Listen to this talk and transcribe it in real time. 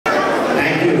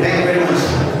Thank you very much.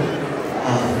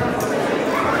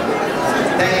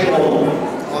 Thank you all.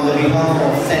 On the behalf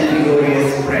of St.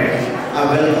 Gregorios prayer, I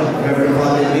welcome Reverend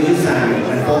Father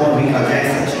Samuel and former Vicar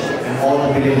Jackson and all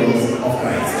the believers of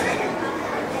Christ.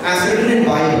 As written in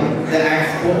Bible, the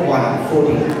Acts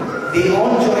 1:14, they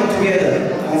all joined together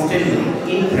constantly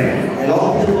in prayer,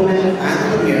 along with the woman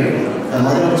and the Mary, the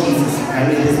mother of Jesus, and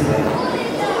with his prayer.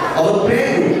 Our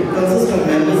prayer group consists of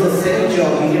members of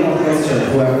SGIOC Indian Orthodox Church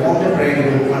who have formed a prayer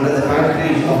group under the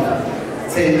patronage of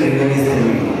St. Gregorios.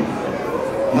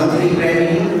 Monthly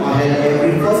prayer meetings are held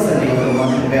every first Sunday of the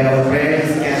month, where our prayer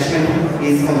catchment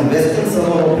is from the western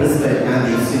suburb of Brisbane and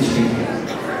the SGIOC.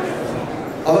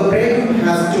 Our prayer group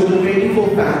has total 24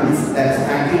 families that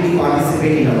actively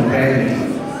participate in our prayer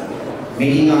meetings.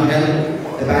 Meetings are held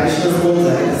the Parish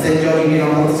sponsor at the St. George Indian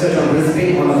Orthodox Church on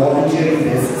Brisbane on a volunteering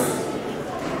basis.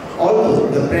 Although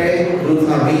the prayer groups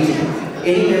are reaching,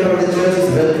 any member of the church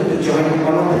is welcome to join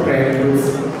one of the prayer groups.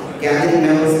 Gathering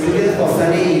members together for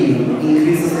Sunday evening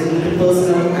increases the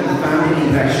interpersonal and the family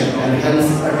interaction and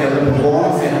helps develop a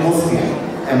warm atmosphere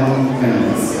among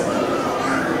members.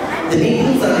 The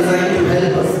meetings are designed to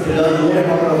help us to learn more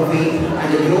about our faith and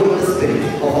to grow in the spirit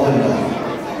of our Lord.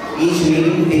 Each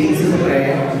meeting begins with a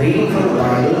prayer, reading from the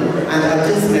Bible, and the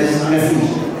urgent message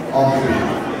of the day,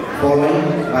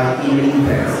 followed by evening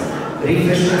prayers.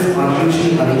 Refreshments are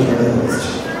usually arranged by the host.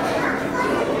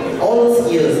 All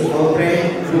these years, our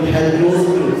prayer group has close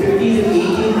to 50 to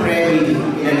 18 prayer meetings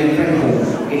in a different home.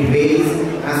 It varies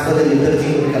as per the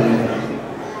liturgical calendar.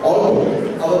 Although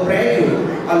our prayer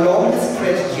group, a long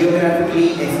stretch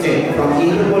geographically extend from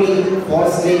Interpoli,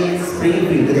 Forest Lake,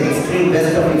 Springfield to the extreme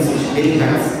west of Ipswich,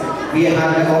 Bellingham, we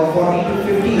have about 40 to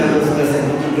 50 members present,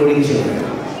 including children.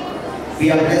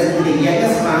 We are blessed with the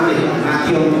youngest family,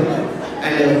 Matthew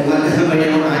and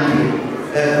Mariano Auntie,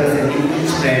 present in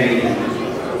each prayer meeting.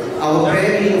 Our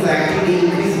prayer meetings actively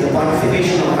increase the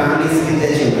participation of families with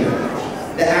their children.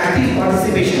 The active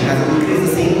participation has increased the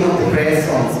singing of the prayer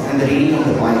songs and the reading of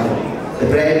the Bible. The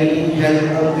prayer meeting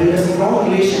helps build a strong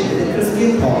relation with the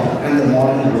Christian thought and the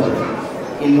modern world.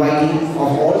 Inviting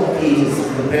of all ages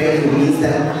to the prayer means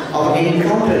that our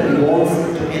encounter evolves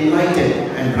to enlighten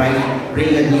and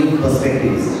bring a new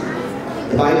perspectives.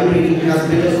 The Bible reading has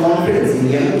built a confidence in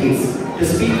young kids to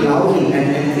speak loudly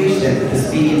and encourage them to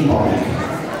speak in public.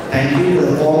 Thank you for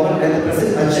the former and the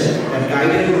present urgent that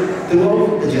guided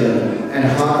throughout the journey, and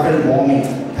a heartfelt warming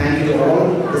thank you to all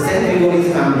the St.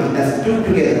 Gregorios family that stood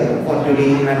together for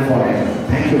today and forever.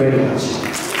 Thank you very much.